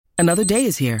Another day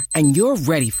is here, and you're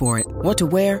ready for it. What to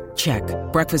wear? Check.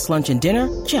 Breakfast, lunch, and dinner?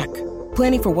 Check.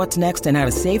 Planning for what's next and how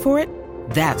to save for it?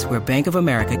 That's where Bank of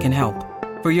America can help.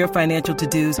 For your financial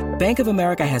to-dos, Bank of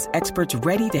America has experts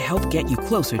ready to help get you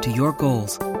closer to your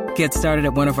goals. Get started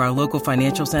at one of our local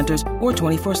financial centers or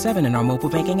 24/7 in our mobile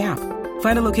banking app.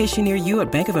 Find a location near you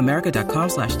at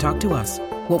bankofamerica.com/talktous.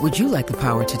 What would you like the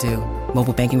power to do?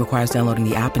 Mobile banking requires downloading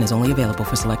the app and is only available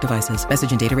for select devices. Message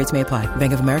and data rates may apply.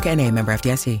 Bank of America N.A., member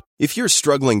FDIC. If you're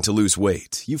struggling to lose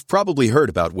weight, you've probably heard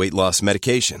about weight loss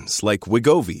medications like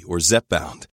Wegovy or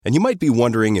Zepbound, and you might be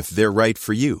wondering if they're right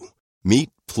for you.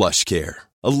 Meet PlushCare,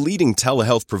 a leading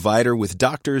telehealth provider with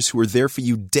doctors who are there for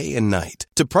you day and night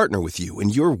to partner with you in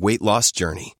your weight loss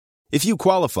journey. If you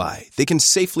qualify, they can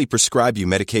safely prescribe you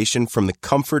medication from the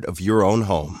comfort of your own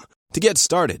home. To get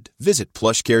started, visit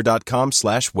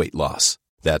plushcare.com/weightloss.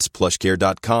 That's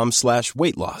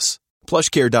plushcare.com/weightloss.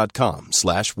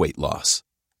 plushcare.com/weightloss.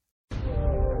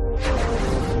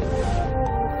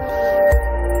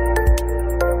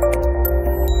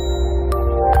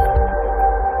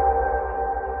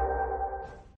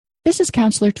 This is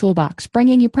Counselor Toolbox,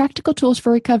 bringing you practical tools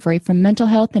for recovery from mental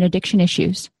health and addiction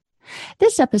issues.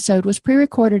 This episode was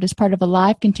pre-recorded as part of a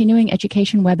live continuing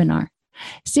education webinar.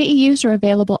 CEUs are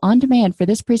available on demand for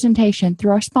this presentation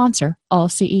through our sponsor, All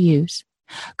CEUs.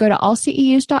 Go to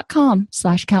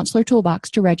allceus.com/Counselor Toolbox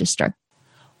to register.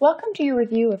 Welcome to your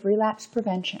review of relapse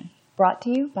prevention, brought to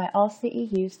you by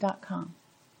allceus.com.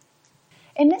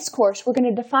 In this course, we're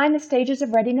going to define the stages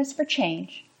of readiness for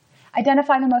change,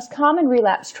 identify the most common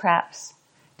relapse traps,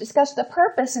 discuss the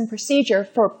purpose and procedure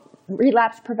for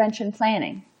relapse prevention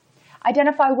planning,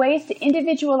 identify ways to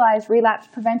individualize relapse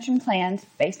prevention plans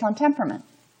based on temperament.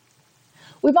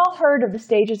 We've all heard of the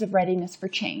stages of readiness for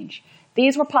change.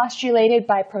 These were postulated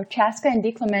by Prochaska and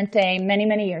DiClemente many,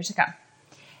 many years ago.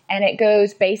 And it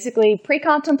goes basically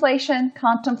pre-contemplation,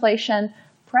 contemplation,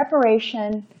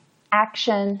 preparation,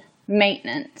 action,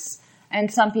 maintenance.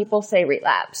 And some people say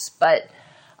relapse, but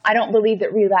I don't believe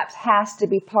that relapse has to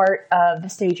be part of the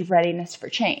stage of readiness for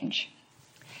change.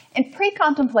 In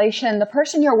pre-contemplation, the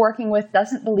person you're working with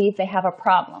doesn't believe they have a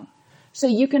problem. So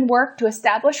you can work to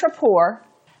establish rapport,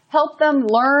 help them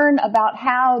learn about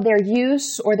how their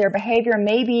use or their behavior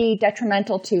may be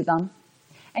detrimental to them,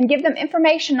 and give them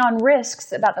information on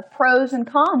risks about the pros and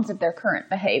cons of their current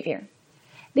behavior.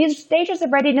 These stages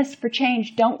of readiness for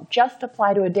change don't just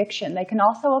apply to addiction. They can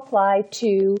also apply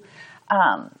to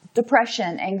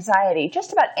depression, anxiety,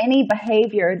 just about any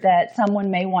behavior that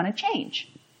someone may want to change.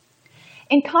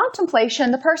 In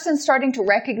contemplation, the person's starting to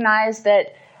recognize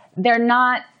that they're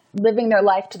not living their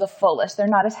life to the fullest. They're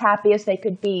not as happy as they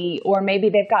could be, or maybe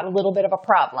they've got a little bit of a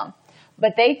problem,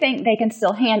 but they think they can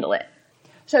still handle it.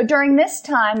 So during this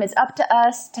time, it's up to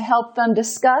us to help them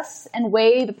discuss and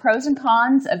weigh the pros and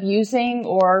cons of using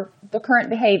or the current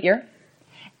behavior,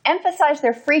 emphasize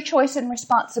their free choice and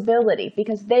responsibility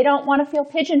because they don't want to feel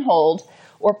pigeonholed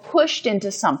or pushed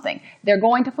into something. They're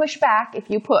going to push back if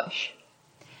you push.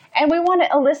 And we want to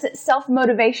elicit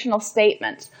self-motivational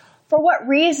statements. For what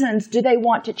reasons do they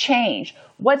want to change?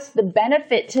 What's the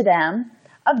benefit to them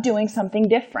of doing something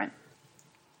different?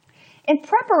 In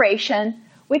preparation,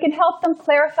 we can help them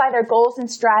clarify their goals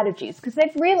and strategies because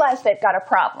they've realized they've got a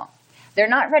problem. They're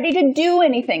not ready to do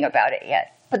anything about it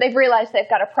yet, but they've realized they've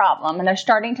got a problem and they're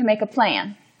starting to make a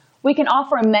plan. We can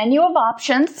offer a menu of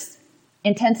options,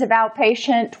 intensive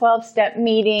outpatient, 12-step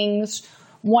meetings,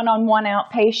 one-on-one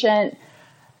outpatient,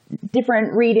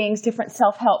 different readings, different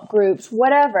self-help groups,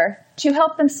 whatever, to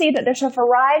help them see that there's a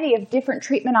variety of different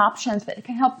treatment options that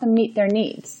can help them meet their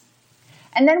needs.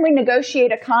 And then we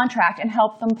negotiate a contract and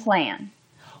help them plan.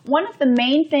 One of the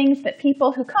main things that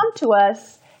people who come to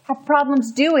us have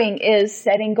problems doing is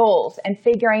setting goals and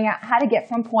figuring out how to get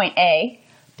from point A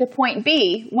to point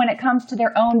B when it comes to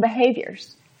their own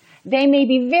behaviors. They may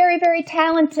be very, very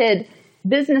talented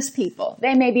business people.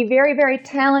 They may be very, very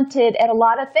talented at a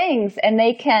lot of things, and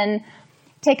they can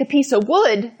take a piece of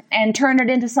wood and turn it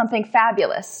into something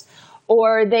fabulous.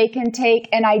 Or they can take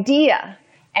an idea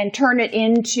and turn it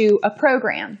into a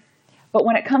program. But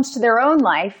when it comes to their own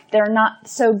life, they're not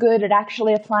so good at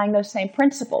actually applying those same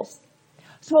principles.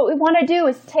 So what we want to do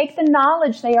is take the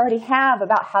knowledge they already have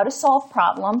about how to solve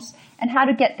problems and how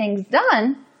to get things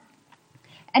done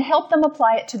and help them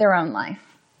apply it to their own life.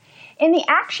 In the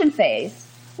action phase,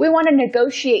 we want to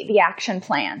negotiate the action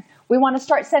plan. We want to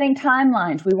start setting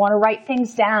timelines. We want to write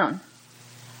things down.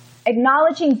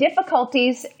 Acknowledging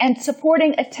difficulties and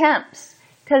supporting attempts.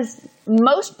 Because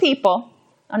most people,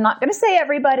 I'm not going to say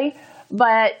everybody,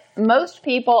 but most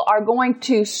people are going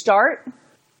to start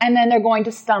and then they're going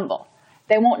to stumble.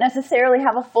 They won't necessarily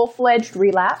have a full-fledged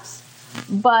relapse,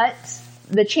 but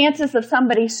the chances of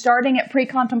somebody starting at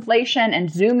pre-contemplation and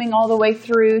zooming all the way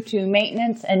through to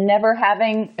maintenance and never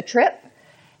having a trip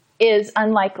is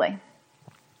unlikely.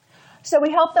 So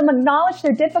we help them acknowledge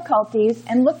their difficulties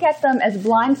and look at them as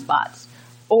blind spots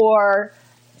or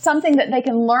something that they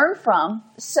can learn from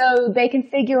so they can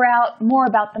figure out more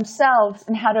about themselves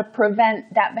and how to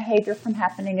prevent that behavior from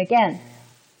happening again.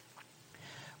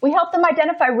 We help them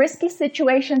identify risky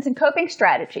situations and coping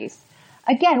strategies.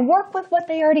 Again, work with what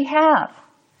they already have.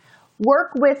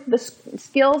 Work with the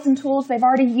skills and tools they've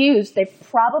already used. They've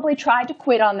probably tried to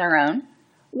quit on their own.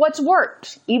 What's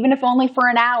worked, even if only for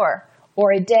an hour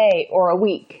or a day or a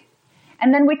week?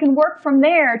 And then we can work from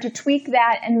there to tweak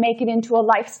that and make it into a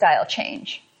lifestyle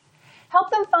change. Help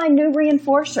them find new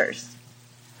reinforcers.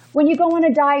 When you go on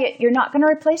a diet, you're not going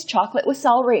to replace chocolate with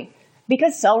celery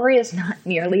because celery is not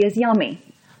nearly as yummy.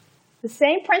 The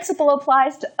same principle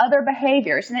applies to other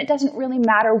behaviors, and it doesn't really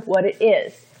matter what it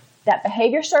is. That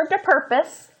behavior served a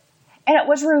purpose, and it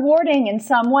was rewarding in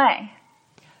some way.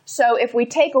 So if we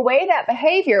take away that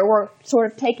behavior, we're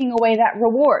sort of taking away that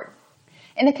reward.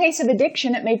 In the case of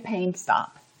addiction, it made pain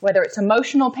stop, whether it's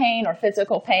emotional pain or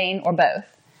physical pain or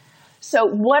both. So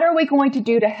what are we going to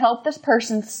do to help this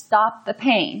person stop the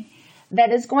pain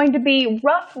that is going to be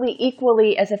roughly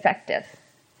equally as effective?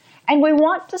 And we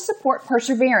want to support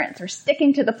perseverance or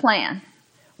sticking to the plan.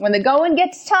 When the going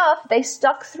gets tough, they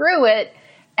stuck through it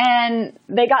and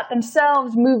they got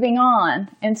themselves moving on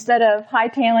instead of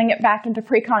hightailing it back into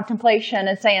pre-contemplation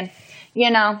and saying,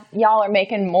 y'all are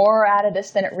making more out of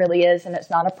this than it really is and it's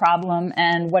not a problem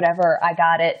and whatever, I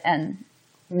got it, and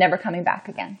never coming back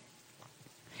again.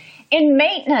 In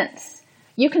maintenance,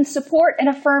 you can support and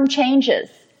affirm changes,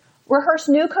 rehearse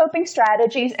new coping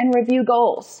strategies, and review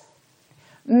goals.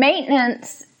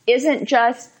 Maintenance isn't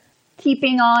just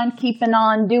keeping on,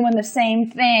 doing the same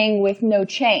thing with no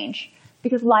change,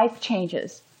 because life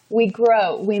changes. We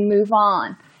grow, we move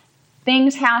on.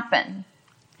 Things happen.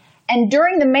 And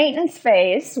during the maintenance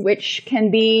phase, which can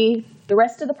be the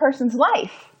rest of the person's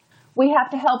life, we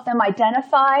have to help them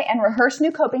identify and rehearse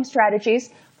new coping strategies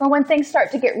for when things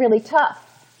start to get really tough.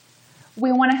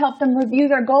 We want to help them review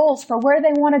their goals for where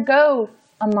they want to go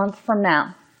a month from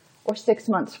now or 6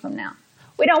 months from now.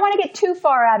 We don't want to get too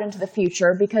far out into the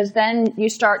future because then you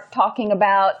start talking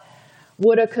about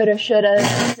woulda, coulda,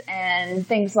 shouldas, and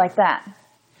things like that.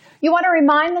 You want to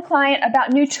remind the client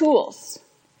about new tools,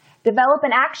 develop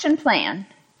an action plan,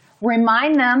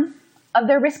 remind them of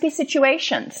their risky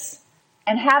situations,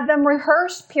 and have them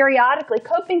rehearse periodically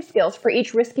coping skills for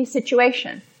each risky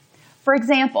situation. For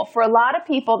example, for a lot of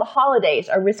people, the holidays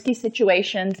are risky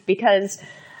situations because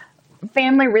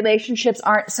family relationships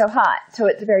aren't so hot, so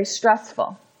it's very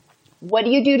stressful. What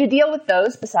do you do to deal with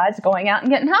those besides going out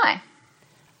and getting high?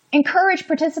 Encourage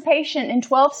participation in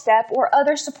 12-step or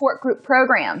other support group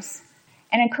programs,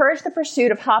 and encourage the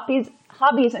pursuit of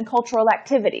hobbies and cultural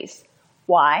activities.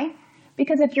 Why?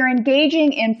 Because if you're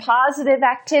engaging in positive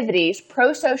activities,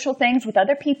 pro-social things with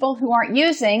other people who aren't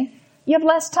using, you have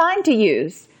less time to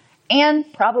use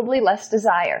and probably less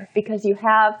desire because you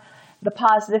have the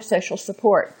positive social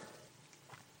support.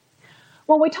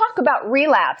 When we talk about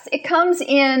relapse, it comes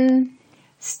in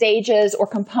stages or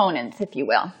components, if you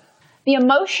will. The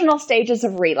emotional stages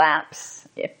of relapse,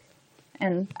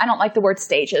 and I don't like the word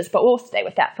stages, but we'll stay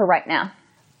with that for right now.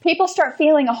 People start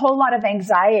feeling a whole lot of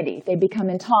anxiety. They become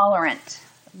intolerant.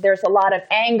 There's a lot of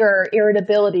anger,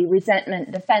 irritability,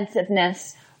 resentment,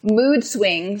 defensiveness, mood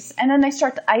swings, and then they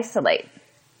start to isolate.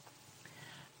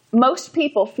 Most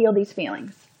people feel these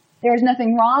feelings. There's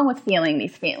nothing wrong with feeling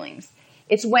these feelings.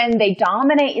 It's when they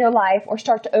dominate your life or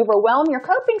start to overwhelm your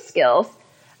coping skills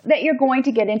that you're going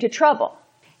to get into trouble.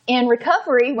 In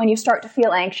recovery, when you start to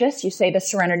feel anxious, you say the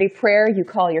Serenity Prayer, you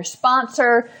call your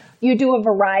sponsor, you do a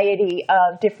variety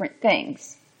of different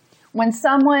things. When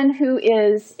someone who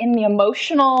is in the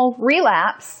emotional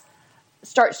relapse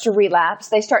starts to relapse,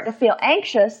 they start to feel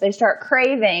anxious, they start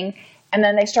craving, and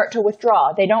then they start to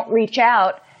withdraw. They don't reach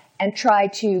out and try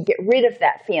to get rid of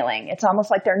that feeling. It's almost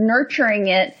like they're nurturing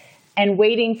it and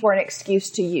waiting for an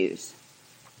excuse to use.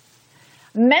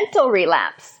 Mental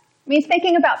relapse means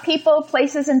thinking about people,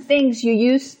 places, and things you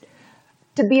used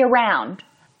to be around,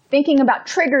 thinking about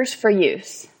triggers for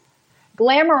use,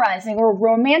 glamorizing or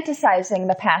romanticizing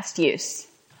the past use,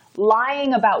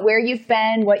 lying about where you've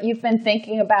been, what you've been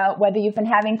thinking about, whether you've been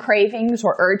having cravings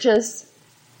or urges,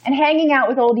 and hanging out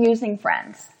with old using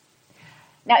friends.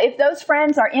 Now, if those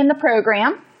friends are in the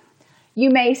program, you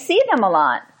may see them a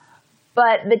lot,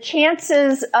 but the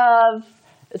chances of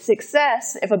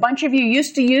success, if a bunch of you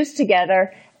used to use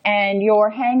together and you're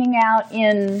hanging out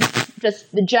in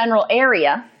just the general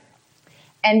area,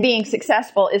 and being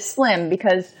successful is slim,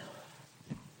 because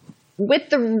with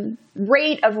the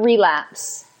rate of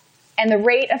relapse and the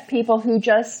rate of people who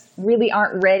just really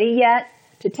aren't ready yet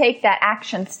to take that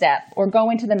action step or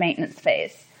go into the maintenance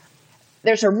phase,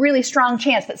 there's a really strong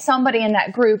chance that somebody in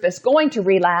that group is going to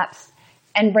relapse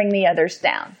and bring the others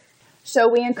down. So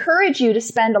we encourage you to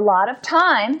spend a lot of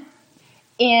time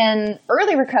in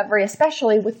early recovery,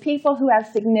 especially with people who have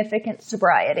significant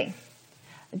sobriety.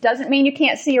 It doesn't mean you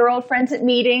can't see your old friends at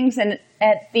meetings and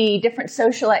at the different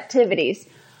social activities,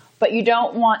 but you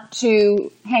don't want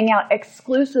to hang out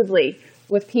exclusively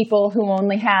with people who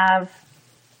only have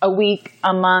a week,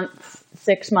 a month,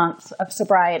 6 months of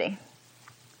sobriety.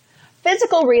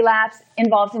 Physical relapse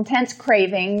involves intense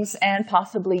cravings and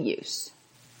possibly use.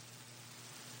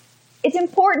 It's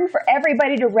important for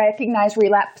everybody to recognize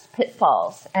relapse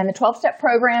pitfalls, and the 12-step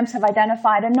programs have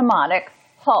identified a mnemonic: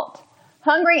 HALT.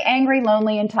 Hungry, angry,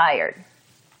 lonely, and tired.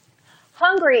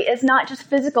 Hungry is not just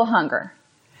physical hunger.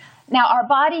 Now, our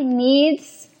body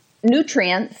needs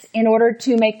nutrients in order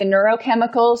to make the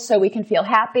neurochemicals so we can feel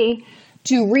happy,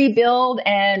 to rebuild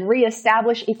and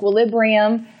reestablish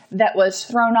equilibrium that was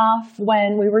thrown off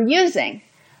when we were using.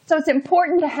 So it's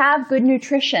important to have good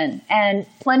nutrition and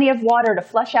plenty of water to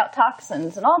flush out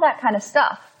toxins and all that kind of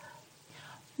stuff.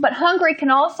 But hungry can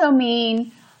also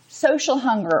mean social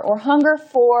hunger, or hunger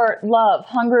for love,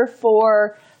 hunger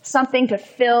for something to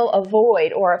fill a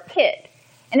void or a pit.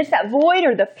 And it's that void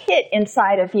or the pit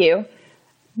inside of you,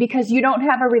 because you don't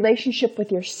have a relationship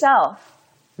with yourself,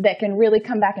 that can really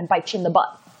come back and bite you in the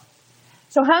butt.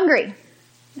 So hungry,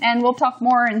 and we'll talk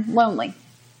more in lonely.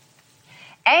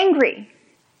 Angry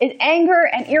is anger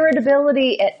and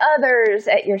irritability at others,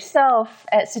 at yourself,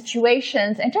 at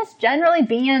situations, and just generally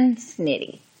being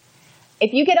snitty.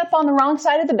 If you get up on the wrong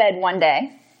side of the bed one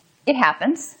day, it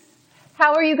happens.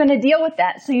 How are you going to deal with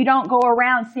that so you don't go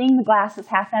around seeing the glass as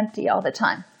half empty all the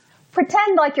time?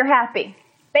 Pretend like you're happy.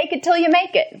 Fake it till you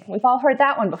make it. We've all heard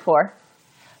that one before.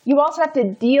 You also have to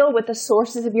deal with the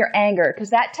sources of your anger, because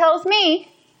that tells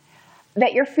me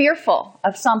that you're fearful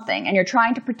of something and you're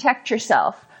trying to protect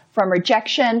yourself from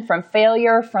rejection, from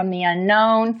failure, from the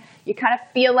unknown. You kind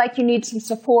of feel like you need some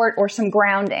support or some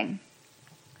grounding.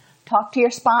 Talk to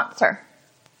your sponsor.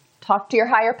 Talk to your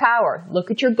higher power.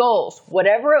 Look at your goals.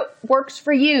 Whatever works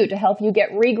for you to help you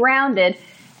get regrounded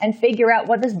and figure out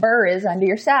what this burr is under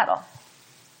your saddle.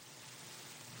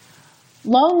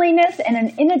 Loneliness and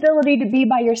an inability to be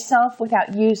by yourself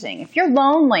without using. If you're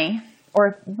lonely,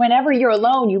 or whenever you're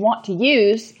alone you want to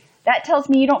use, that tells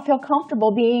me you don't feel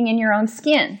comfortable being in your own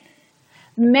skin.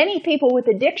 Many people with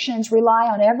addictions rely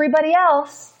on everybody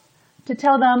else to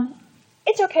tell them,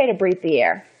 it's okay to breathe the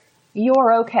air.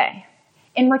 You're okay.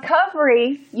 In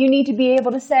recovery, you need to be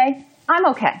able to say, I'm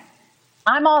okay.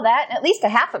 I'm all that, and at least a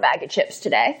half a bag of chips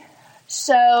today.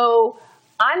 So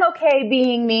I'm okay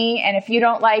being me, and if you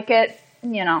don't like it,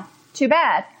 too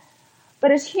bad.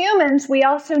 But as humans, we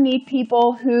also need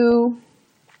people who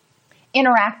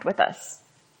interact with us.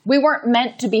 We weren't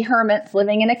meant to be hermits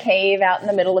living in a cave out in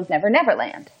the middle of Never Never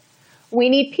Land. We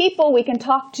need people we can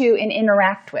talk to and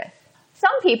interact with.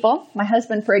 Some people, my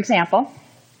husband for example,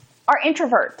 are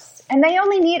introverts, and they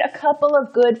only need a couple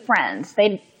of good friends.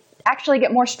 They actually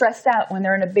get more stressed out when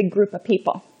they're in a big group of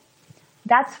people.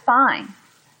 That's fine.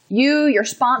 You, your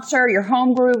sponsor, your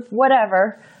home group,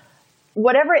 whatever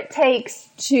it takes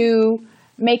to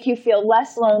make you feel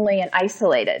less lonely and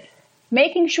isolated.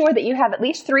 Making sure that you have at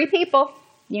least 3 people,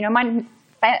 my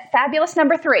fabulous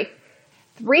number 3.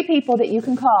 3 people that you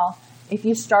can call if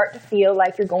you start to feel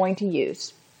like you're going to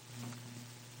use.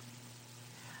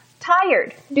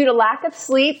 Tired due to lack of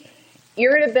sleep,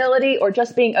 irritability, or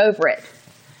just being over it.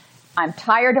 I'm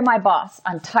tired of my boss.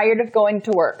 I'm tired of going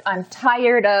to work. I'm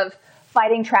tired of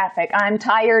fighting traffic. I'm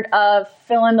tired of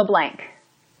fill in the blank.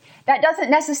 That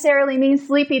doesn't necessarily mean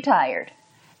sleepy tired.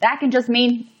 That can just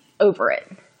mean over it.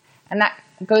 And that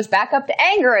goes back up to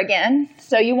anger again.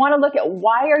 So you want to look at,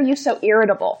 why are you so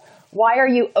irritable? Why are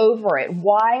you over it?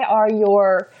 Why are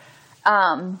your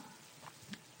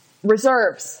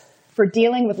reserves for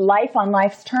dealing with life on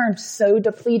life's terms so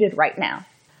depleted right now?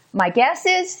 My guess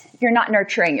is you're not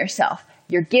nurturing yourself.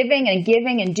 You're giving and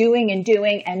giving and doing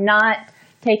and not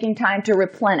taking time to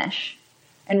replenish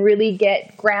and really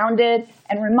get grounded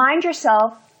and remind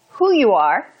yourself who you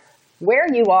are,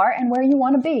 where you are, and where you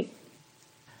want to be.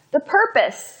 The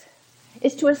purpose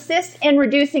is to assist in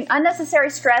reducing unnecessary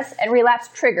stress and relapse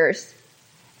triggers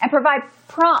and provide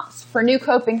prompts for new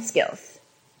coping skills.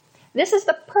 This is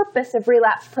the purpose of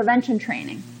relapse prevention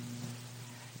training.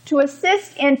 To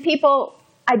assist in people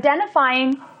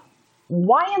identifying,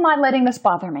 why am I letting this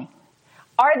bother me?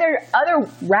 Are there other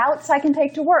routes I can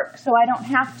take to work so I don't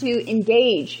have to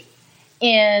engage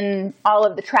in all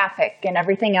of the traffic and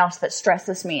everything else that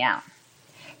stresses me out?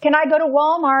 Can I go to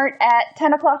Walmart at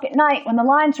 10 o'clock at night when the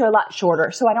lines are a lot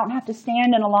shorter so I don't have to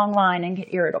stand in a long line and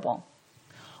get irritable?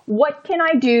 What can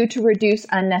I do to reduce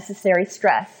unnecessary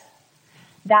stress?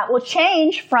 That will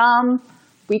change from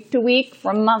week to week,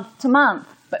 from month to month.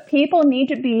 But people need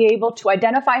to be able to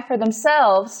identify for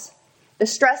themselves the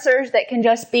stressors that can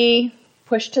just be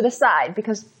pushed to the side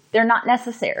because they're not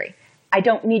necessary. I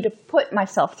don't need to put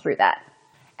myself through that.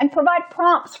 And provide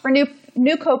prompts for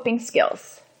new coping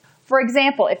skills. For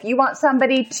example, if you want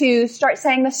somebody to start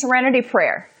saying the serenity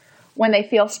prayer when they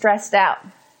feel stressed out,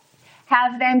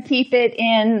 have them keep it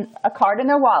in a card in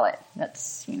their wallet.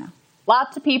 That's,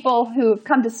 lots of people who have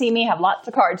come to see me have lots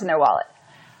of cards in their wallet.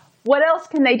 What else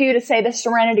can they do to say the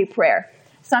serenity prayer?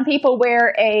 Some people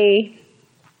wear a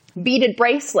beaded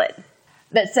bracelet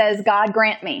that says, God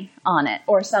grant me on it,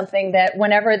 or something that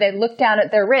whenever they look down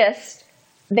at their wrist,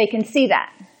 they can see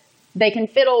that. They can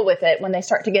fiddle with it when they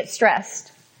start to get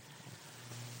stressed.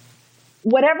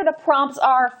 Whatever the prompts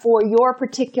are for your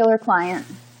particular client,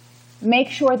 make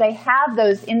sure they have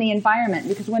those in the environment,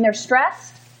 because when they're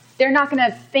stressed, they're not going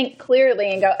to think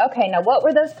clearly and go, okay, now what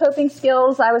were those coping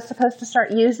skills I was supposed to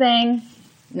start using?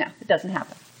 No, it doesn't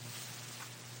happen.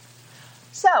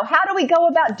 So how do we go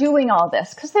about doing all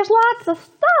this? Because there's lots of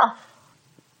stuff.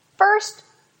 First,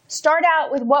 start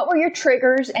out with what were your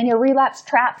triggers and your relapse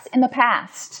traps in the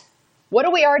past? What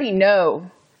do we already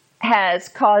know has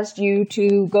caused you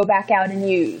to go back out and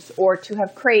use or to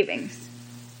have cravings?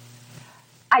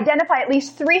 Identify at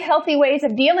least 3 healthy ways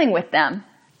of dealing with them.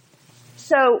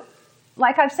 So,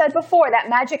 like I've said before, that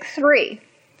magic 3.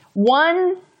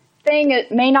 One thing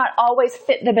that may not always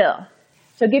fit the bill.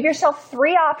 So give yourself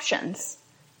 3 options.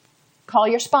 Call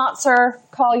your sponsor,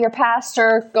 call your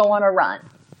pastor, go on a run.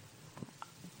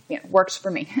 Works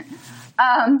for me.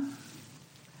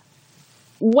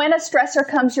 When a stressor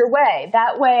comes your way,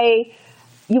 that way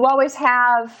you always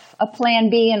have a plan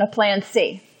B and a plan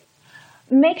C.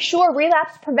 Make sure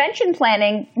relapse prevention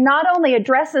planning not only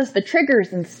addresses the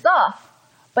triggers and stuff,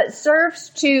 but serves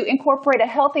to incorporate a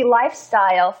healthy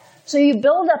lifestyle so you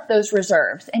build up those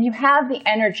reserves and you have the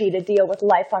energy to deal with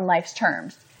life on life's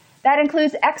terms. That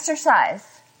includes exercise,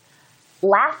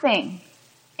 laughing,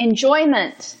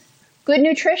 enjoyment, good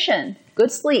nutrition,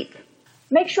 good sleep.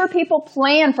 Make sure people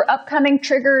plan for upcoming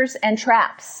triggers and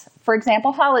traps. For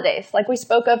example, holidays, like we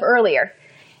spoke of earlier.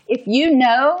 If you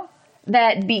know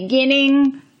that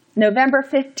beginning November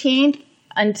 15th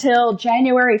until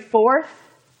January 4th,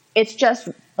 it's just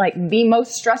like the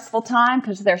most stressful time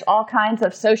because there's all kinds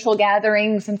of social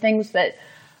gatherings and things that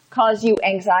cause you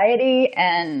anxiety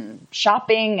and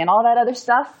shopping and all that other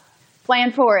stuff,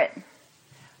 plan for it.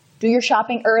 Do your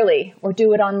shopping early or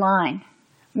do it online.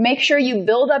 Make sure you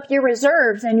build up your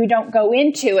reserves and you don't go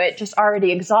into it just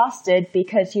already exhausted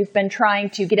because you've been trying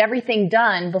to get everything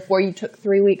done before you took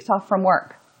 3 weeks off from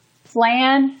work.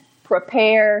 Plan,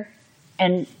 prepare,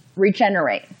 and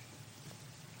regenerate.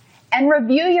 And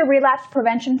review your relapse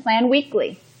prevention plan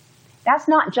weekly. That's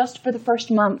not just for the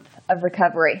first month of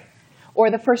recovery or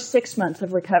the first 6 months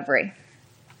of recovery.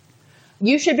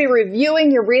 You should be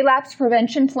reviewing your relapse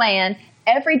prevention plan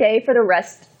every day for the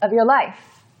rest of your life,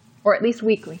 or at least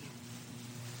weekly,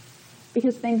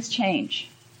 because things change.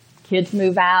 Kids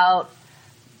move out,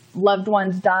 loved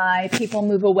ones die, people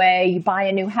move away, you buy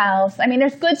a new house. I mean,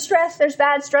 there's good stress, there's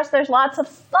bad stress, there's lots of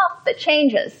stuff that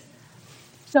changes.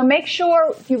 So make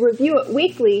sure you review it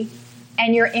weekly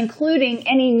and you're including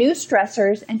any new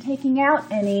stressors and taking out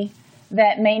any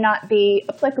that may not be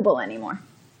applicable anymore.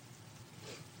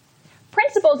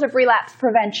 Principles of relapse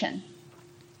prevention.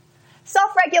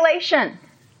 Self-regulation.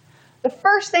 The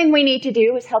first thing we need to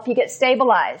do is help you get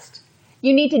stabilized.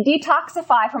 You need to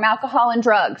detoxify from alcohol and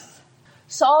drugs.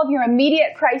 Solve your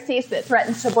immediate crises that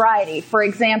threaten sobriety. For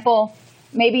example,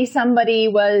 maybe somebody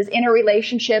was in a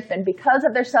relationship and because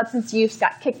of their substance use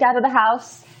got kicked out of the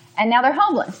house and now they're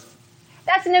homeless.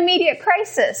 That's an immediate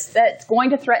crisis that's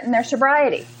going to threaten their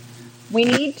sobriety. We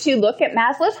need to look at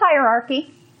Maslow's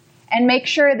hierarchy and make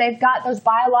sure they've got those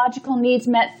biological needs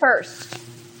met first.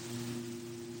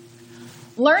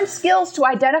 Learn skills to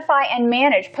identify and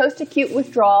manage post-acute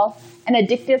withdrawal and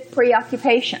addictive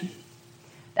preoccupation.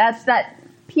 That's that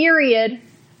period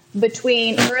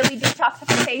between early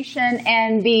detoxification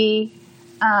and the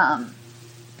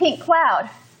pink cloud,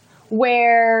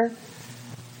 where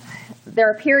there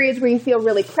are periods where you feel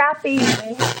really crappy, you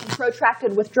may have some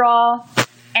protracted withdrawal,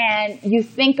 and you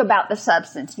think about the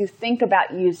substance, you think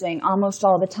about using almost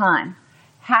all the time.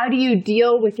 How do you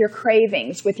deal with your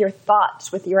cravings, with your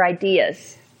thoughts, with your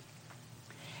ideas?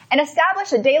 And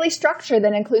establish a daily structure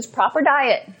that includes proper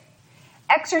diet,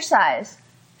 exercise,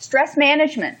 stress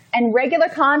management, and regular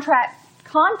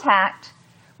contact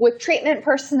with treatment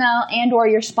personnel and or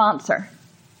your sponsor.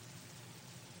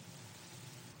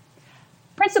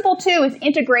 Principle 2 is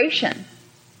integration.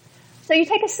 So you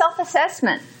take a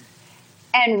self-assessment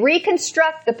and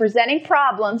reconstruct the presenting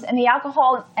problems in the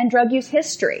alcohol and drug use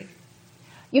history.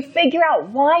 You figure out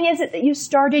why is it that you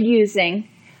started using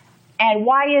and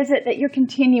why is it that you're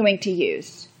continuing to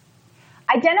use.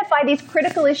 Identify these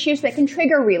critical issues that can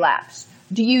trigger relapse.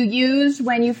 Do you use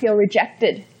when you feel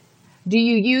rejected? Do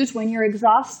you use when you're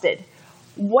exhausted?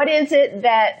 What is it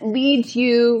that leads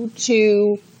you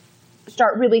to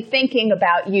start really thinking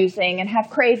about using and have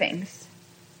cravings?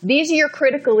 These are your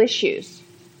critical issues.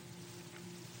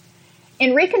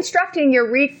 In reconstructing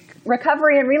your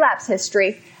recovery and relapse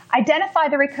history, identify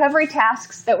the recovery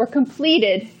tasks that were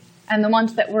completed and the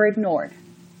ones that were ignored.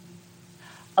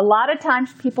 A lot of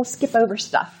times people skip over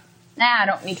stuff. I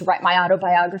don't need to write my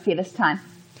autobiography this time.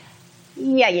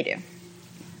 Yeah, you do.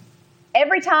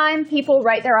 Every time people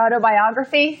write their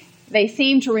autobiography, they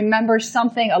seem to remember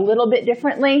something a little bit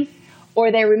differently,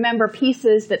 or they remember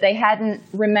pieces that they hadn't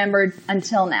remembered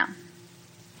until now.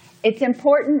 It's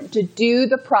important to do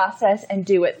the process and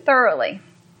do it thoroughly.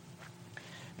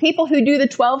 People who do the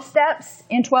 12 steps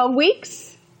in 12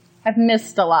 weeks have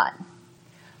missed a lot.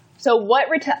 So what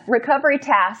recovery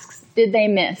tasks did they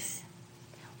miss?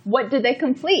 What did they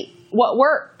complete? What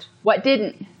worked? What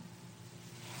didn't?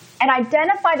 And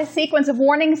identify the sequence of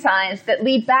warning signs that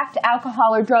lead back to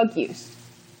alcohol or drug use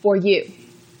for you.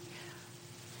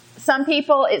 Some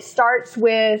people, it starts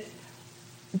with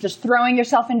just throwing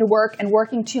yourself into work and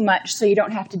working too much so you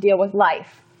don't have to deal with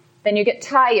life. Then you get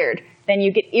tired. Then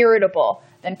you get irritable.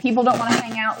 Then people don't want to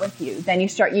hang out with you. Then you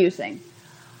start using.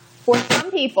 For some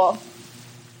people,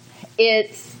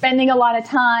 it's spending a lot of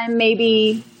time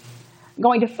maybe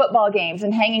going to football games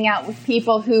and hanging out with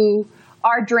people who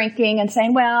are drinking and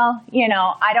saying, well,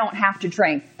 I don't have to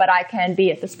drink, but I can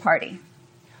be at this party.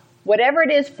 Whatever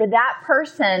it is for that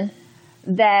person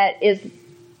that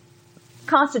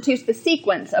constitutes the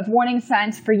sequence of warning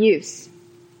signs for use.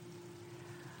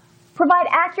 Provide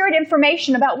accurate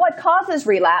information about what causes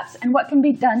relapse and what can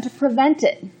be done to prevent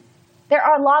it. There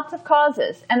are lots of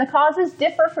causes, and the causes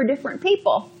differ for different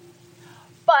people.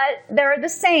 But they're the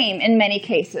same in many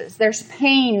cases. There's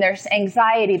pain, there's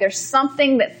anxiety, there's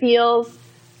something that feels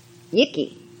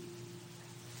icky.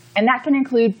 And that can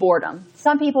include boredom.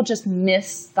 Some people just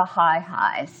miss the high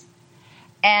highs.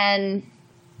 And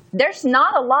there's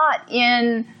not a lot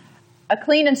in a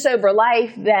clean and sober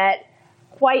life that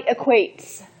quite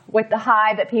equates with the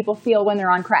high that people feel when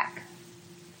they're on crack.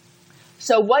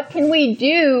 So what can we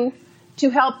do to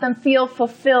help them feel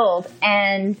fulfilled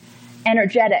and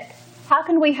energetic? How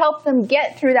can we help them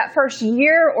get through that first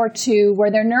year or two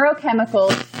where their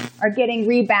neurochemicals are getting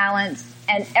rebalanced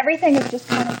and everything is just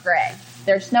kind of gray?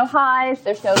 There's no highs,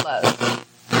 there's no lows.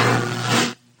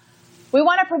 We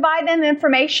want to provide them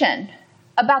information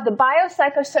about the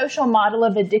biopsychosocial model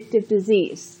of addictive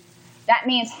disease. That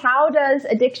means, how does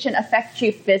addiction affect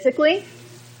you physically,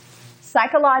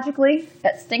 psychologically,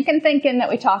 that stinking thinking that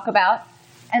we talk about,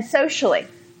 and socially?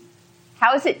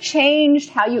 How has it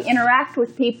changed how you interact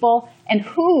with people and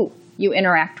who you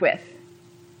interact with?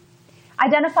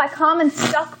 Identify common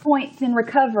stuck points in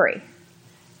recovery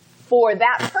for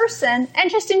that person and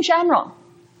just in general.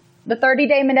 The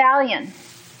 30-day medallion.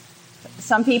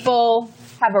 Some people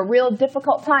have a real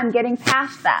difficult time getting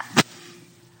past that.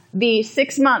 The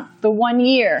 6-month, the 1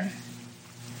 year,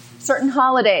 certain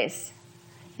holidays.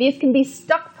 These can be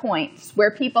stuck points where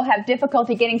people have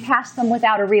difficulty getting past them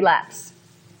without a relapse.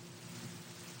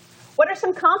 What are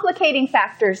some complicating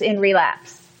factors in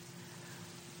relapse?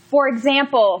 For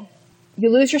example, you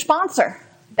lose your sponsor.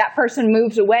 That person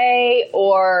moves away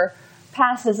or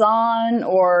passes on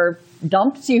or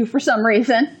dumps you for some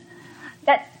reason.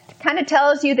 That kind of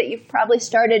tells you that you've probably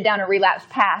started down a relapse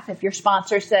path if your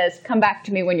sponsor says, come back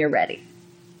to me when you're ready.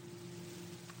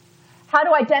 How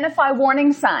to identify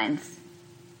warning signs.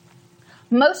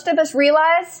 Most of us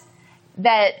realize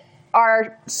that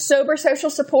our sober social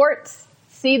supports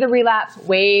see the relapse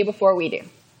way before we do.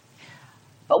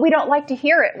 But we don't like to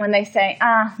hear it when they say,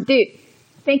 dude,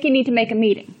 think you need to make a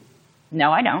meeting.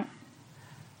 No, I don't.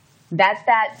 That's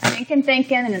that stinking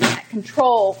thinking and that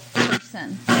control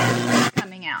person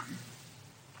coming out.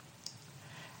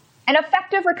 And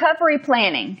effective recovery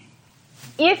planning.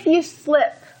 If you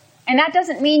slip, and that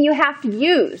doesn't mean you have to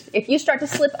use, if you start to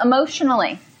slip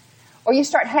emotionally, or you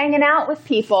start hanging out with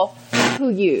people who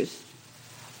use,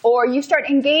 or you start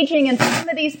engaging in some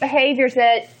of these behaviors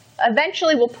that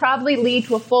eventually will probably lead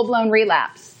to a full-blown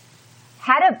relapse.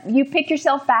 How do you pick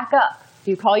yourself back up?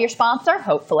 Do you call your sponsor?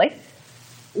 Hopefully.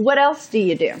 What else do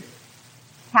you do?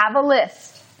 Have a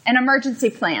list, an emergency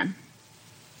plan.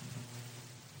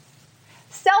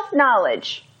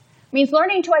 Self-knowledge means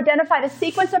learning to identify the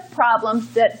sequence of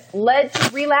problems that led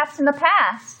to relapse in the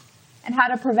past and how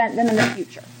to prevent them in the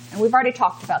future. And we've already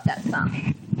talked about that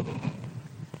some.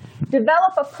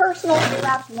 Develop a personal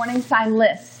relapse warning sign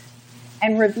list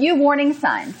and review warning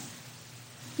signs.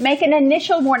 Make an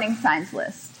initial warning signs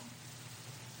list.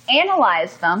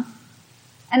 Analyze them,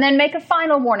 and then make a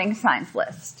final warning signs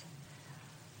list.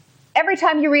 Every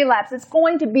time you relapse, it's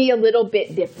going to be a little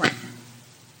bit different.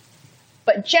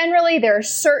 But generally, there are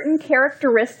certain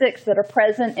characteristics that are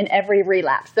present in every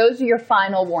relapse. Those are your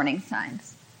final warning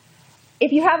signs.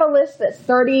 If you have a list that's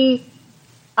 30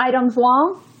 items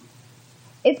long,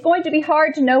 it's going to be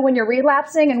hard to know when you're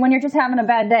relapsing and when you're just having a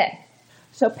bad day.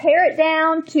 So pare it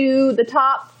down to the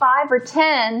top 5 or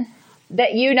 10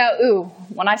 that you know, ooh,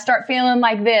 when I start feeling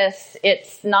like this,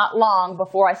 it's not long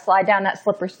before I slide down that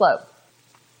slippery slope.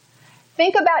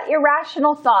 Think about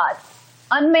irrational thoughts,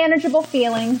 unmanageable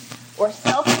feelings, or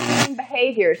self-defeating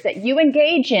behaviors that you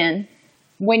engage in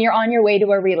when you're on your way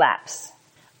to a relapse.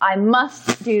 I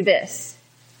must do this.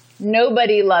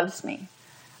 Nobody loves me.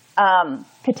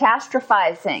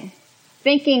 Catastrophizing.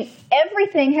 Thinking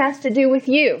everything has to do with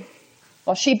you.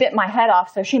 Well, she bit my head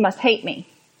off, so she must hate me.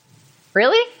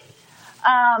 Really?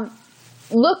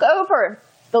 Look over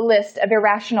the list of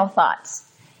irrational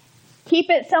thoughts.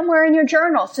 Keep it somewhere in your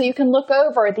journal so you can look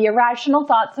over the irrational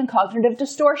thoughts and cognitive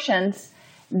distortions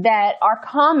that are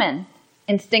common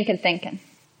in stinking thinking.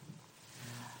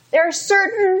 There are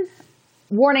certain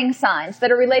warning signs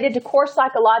that are related to core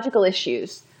psychological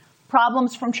issues,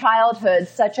 problems from childhood,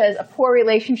 such as a poor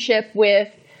relationship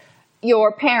with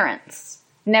your parents,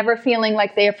 never feeling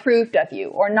like they approved of you,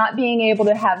 or not being able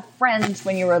to have friends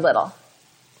when you were little.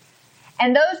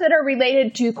 And those that are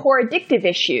related to core addictive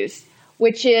issues,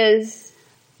 which is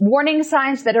warning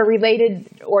signs that are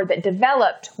related or that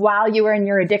developed while you were in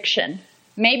your addiction.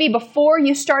 Maybe before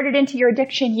you started into your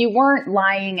addiction, you weren't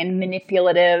lying and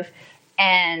manipulative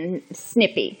and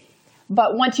snippy.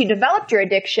 But once you developed your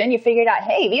addiction, you figured out,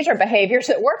 hey, these are behaviors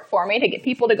that work for me to get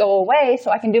people to go away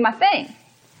so I can do my thing.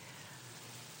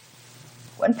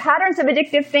 When patterns of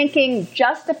addictive thinking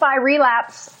justify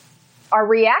relapse are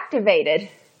reactivated,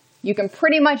 you can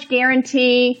pretty much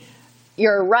guarantee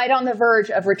you're right on the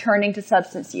verge of returning to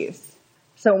substance use.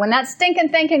 So when that stinking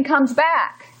thinking comes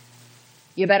back,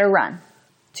 you better run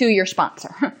to your sponsor.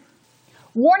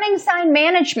 Warning sign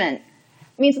management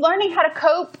means learning how to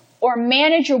cope or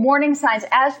manage your warning signs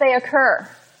as they occur.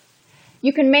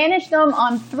 You can manage them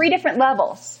on 3 different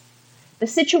levels. The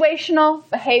situational,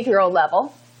 behavioral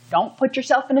level. Don't put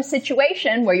yourself in a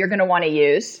situation where you're going to want to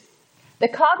use. The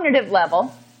cognitive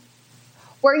level,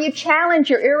 where you challenge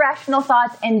your irrational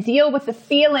thoughts and deal with the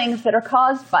feelings that are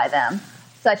caused by them,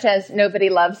 such as nobody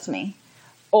loves me,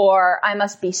 or I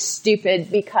must be stupid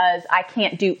because I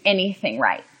can't do anything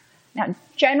right. Now,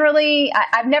 generally,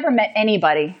 I've never met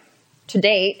anybody, to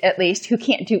date at least, who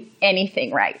can't do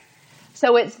anything right.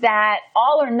 So it's that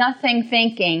all or nothing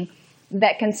thinking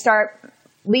that can start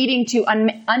leading to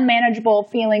unmanageable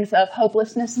feelings of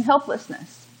hopelessness and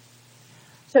helplessness.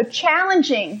 So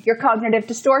challenging your cognitive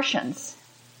distortions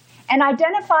and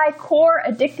identify core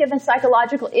addictive and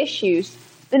psychological issues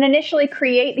that initially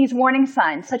create these warning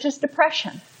signs, such as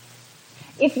depression.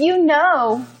 If you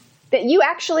know that you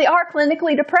actually are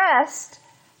clinically depressed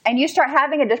and you start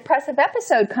having a depressive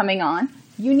episode coming on,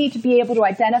 you need to be able to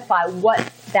identify what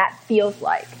that feels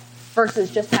like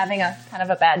versus just having a kind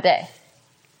of a bad day.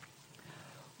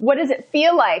 What does it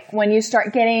feel like when you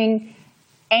start getting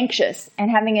anxious and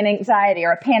having an anxiety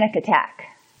or a panic attack?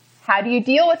 How do you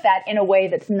deal with that in a way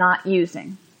that's not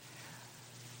using?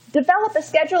 Develop a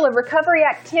schedule of recovery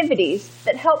activities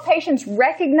that help patients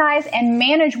recognize and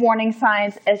manage warning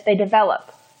signs as they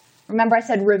develop. Remember, I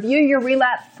said review your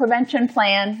relapse prevention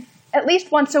plan at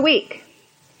least once a week.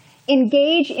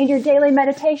 Engage in your daily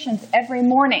meditations every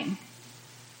morning.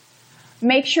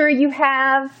 Make sure you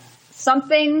have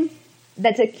something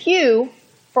that's a cue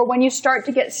for when you start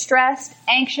to get stressed,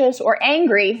 anxious, or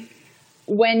angry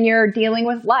when you're dealing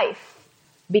with life,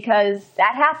 because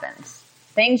that happens.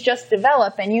 Things just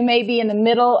develop, and you may be in the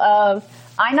middle of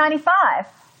I-95,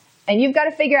 and you've got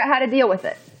to figure out how to deal with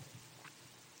it.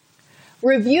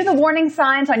 Review the warning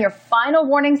signs on your final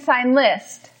warning sign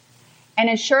list and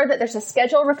ensure that there's a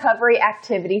scheduled recovery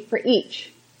activity for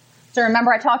each. So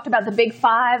remember I talked about the big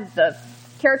 5, the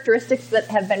characteristics that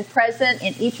have been present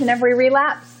in each and every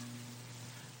relapse?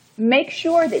 Make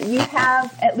sure that you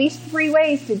have at least 3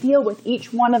 ways to deal with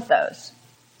each one of those.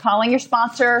 Calling your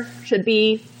sponsor should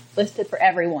be listed for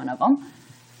every one of them.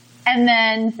 And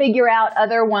then figure out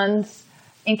other ones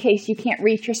in case you can't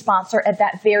reach your sponsor at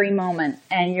that very moment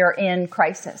and you're in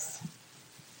crisis.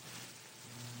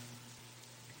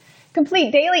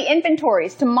 Complete daily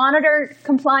inventories to monitor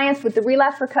compliance with the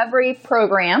relapse recovery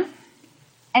program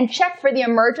and check for the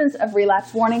emergence of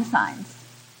relapse warning signs.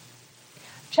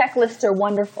 Checklists are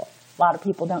wonderful. A lot of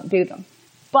people don't do them.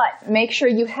 But make sure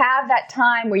you have that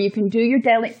time where you can do your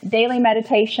daily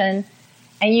meditation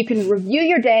and you can review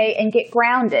your day and get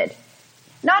grounded,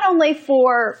 not only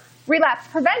for relapse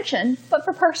prevention, but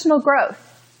for personal growth.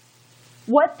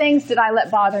 What things did I let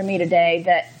bother me today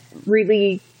that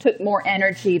really took more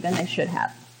energy than they should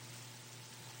have?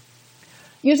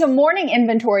 Use a morning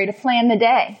inventory to plan the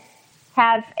day.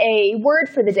 Have a word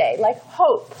for the day, like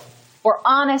hope, or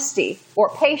honesty, or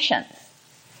patience.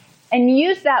 And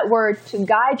use that word to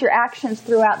guide your actions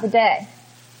throughout the day.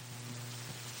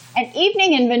 An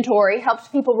evening inventory helps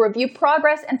people review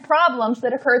progress and problems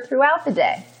that occurred throughout the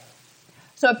day.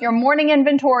 So if your morning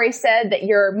inventory said that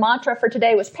your mantra for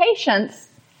today was patience,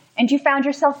 and you found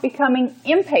yourself becoming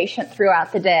impatient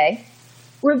throughout the day,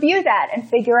 review that and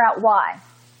figure out why.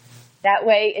 That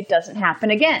way it doesn't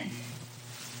happen again.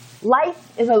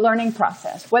 Life is a learning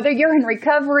process. Whether you're in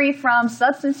recovery from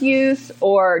substance use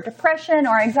or depression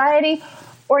or anxiety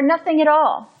or nothing at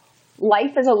all,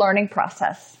 life is a learning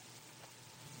process.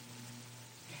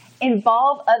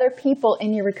 Involve other people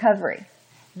in your recovery.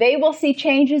 They will see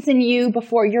changes in you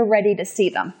before you're ready to see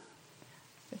them.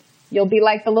 You'll be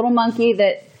like the little monkey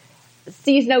that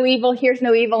sees no evil, hears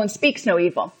no evil, and speaks no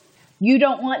evil. You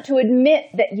don't want to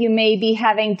admit that you may be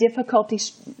having difficulty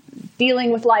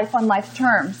dealing with life on life's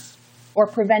terms or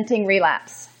preventing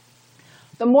relapse.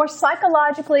 The more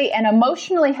psychologically and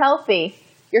emotionally healthy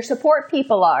your support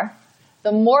people are,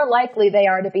 the more likely they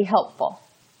are to be helpful,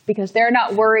 because they're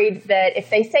not worried that if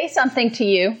they say something to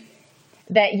you,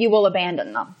 that you will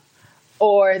abandon them,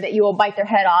 or that you will bite their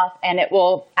head off and it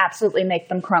will absolutely make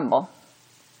them crumble.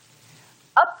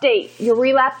 Update your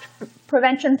relapse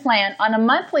prevention plan on a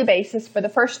monthly basis for the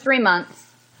first 3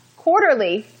 months,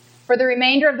 quarterly for the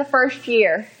remainder of the first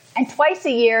year, and twice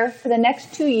a year for the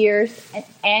next 2 years, and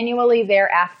annually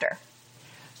thereafter.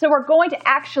 So we're going to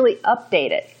actually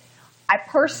update it. I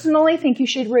personally think you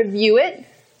should review it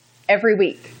every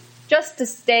week, just to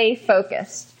stay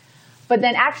focused. But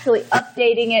then actually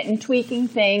updating it and tweaking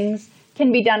things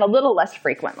can be done a little less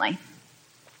frequently.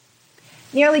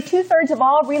 Nearly 2/3 of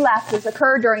all relapses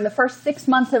occur during the first 6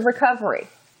 months of recovery.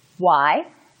 Why?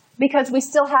 Because we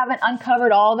still haven't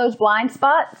uncovered all those blind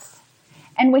spots,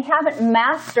 and we haven't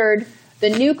mastered the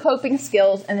new coping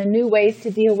skills and the new ways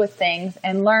to deal with things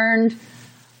and learned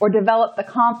or developed the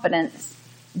confidence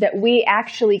that we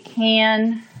actually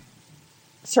can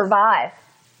survive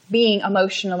being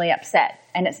emotionally upset,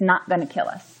 and it's not going to kill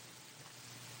us.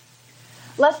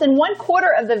 Less than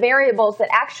 1/4 of the variables that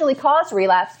actually cause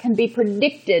relapse can be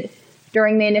predicted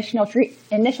during the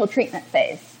initial treatment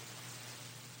phase.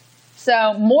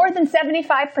 So more than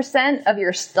 75% of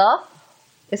your stuff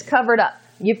is covered up.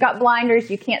 You've got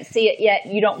blinders, you can't see it yet,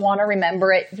 you don't want to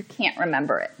remember it, you can't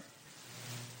remember it.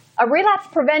 A relapse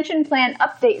prevention plan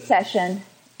update session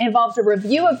involves a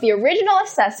review of the original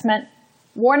assessment,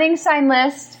 warning sign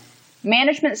list,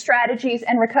 management strategies,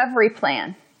 and recovery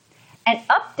plan. An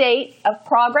update of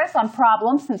progress on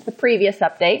problems since the previous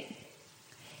update,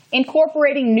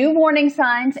 incorporating new warning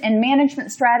signs and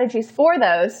management strategies for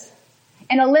those,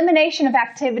 and elimination of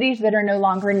activities that are no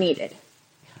longer needed.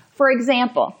 For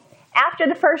example, after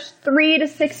the first 3 to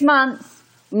 6 months,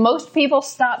 most people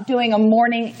stop doing a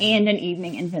morning and an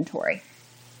evening inventory.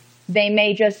 They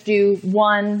may just do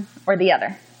one or the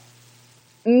other.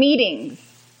 Meetings.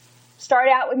 Start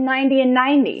out with 90 and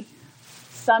 90.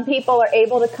 Some people are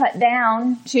able to cut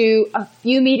down to a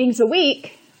few meetings a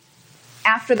week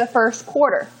after the first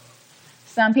quarter.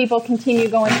 Some people continue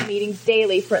going to meetings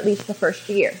daily for at least the first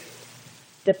year.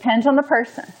 Depends on the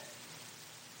person.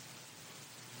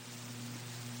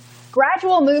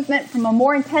 Gradual movement from a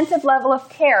more intensive level of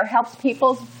care helps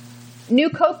people's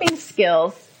new coping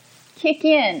skills kick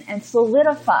in and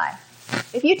solidify.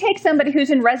 If you take somebody who's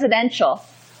in residential,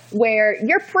 where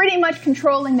you're pretty much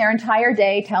controlling their entire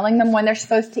day, telling them when they're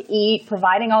supposed to eat,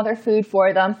 providing all their food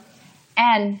for them,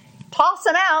 and toss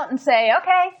them out and say,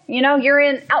 okay, you're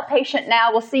in outpatient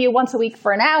now, we'll see you once a week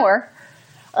for an hour.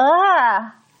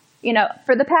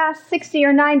 For the past 60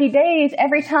 or 90 days,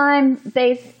 every time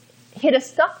they've hit a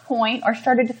stuck point or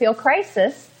started to feel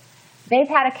crisis, they've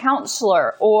had a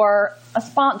counselor or a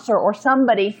sponsor or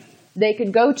somebody they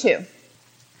could go to.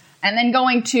 And then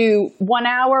going to 1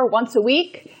 hour once a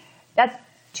week, that's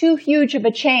too huge of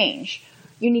a change.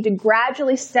 You need to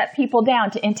gradually step people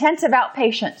down to intensive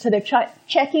outpatient, so they're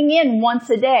checking in once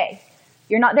a day.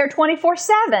 You're not there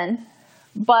 24/7,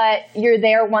 but you're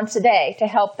there once a day to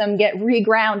help them get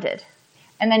regrounded.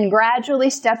 And then gradually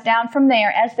step down from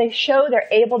there as they show they're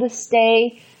able to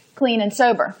stay clean and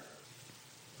sober.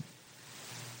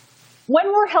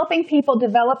 When we're helping people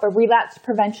develop a relapse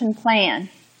prevention plan,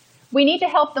 we need to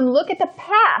help them look at the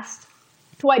past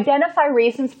to identify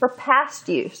reasons for past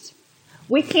use.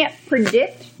 We can't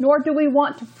predict, nor do we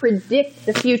want to predict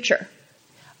the future.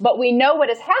 But we know what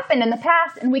has happened in the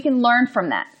past, and we can learn from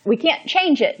that. We can't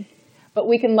change it, but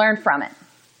we can learn from it.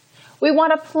 We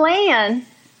want to plan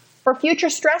for future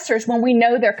stressors when we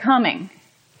know they're coming.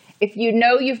 If you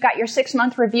know you've got your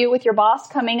 6-month review with your boss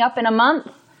coming up in a month,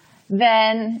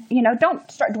 then, don't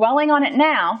start dwelling on it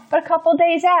now, but a couple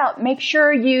days out, make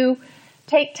sure you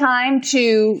take time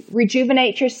to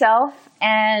rejuvenate yourself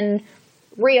and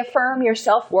reaffirm your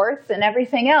self-worth and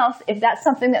everything else if that's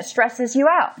something that stresses you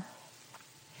out.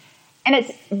 And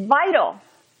it's vital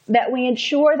that we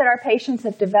ensure that our patients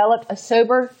have developed a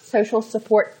sober social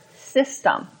support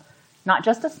system, not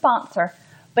just a sponsor,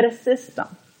 but a system,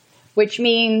 which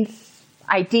means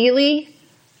ideally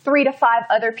 3 to 5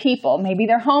 other people, maybe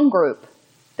their home group,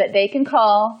 that they can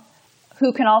call,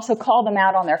 who can also call them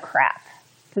out on their crap.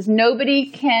 Because nobody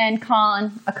can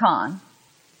con a con.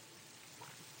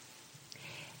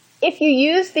 If you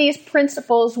use these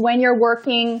principles when you're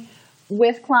working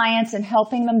with clients and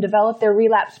helping them develop their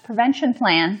relapse prevention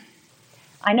plan,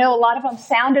 I know a lot of them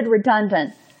sounded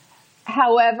redundant.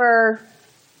 However,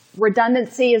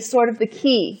 redundancy is sort of the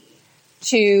key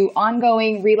to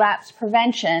ongoing relapse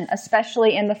prevention,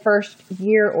 especially in the first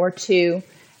year or two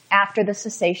after the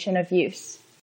cessation of use.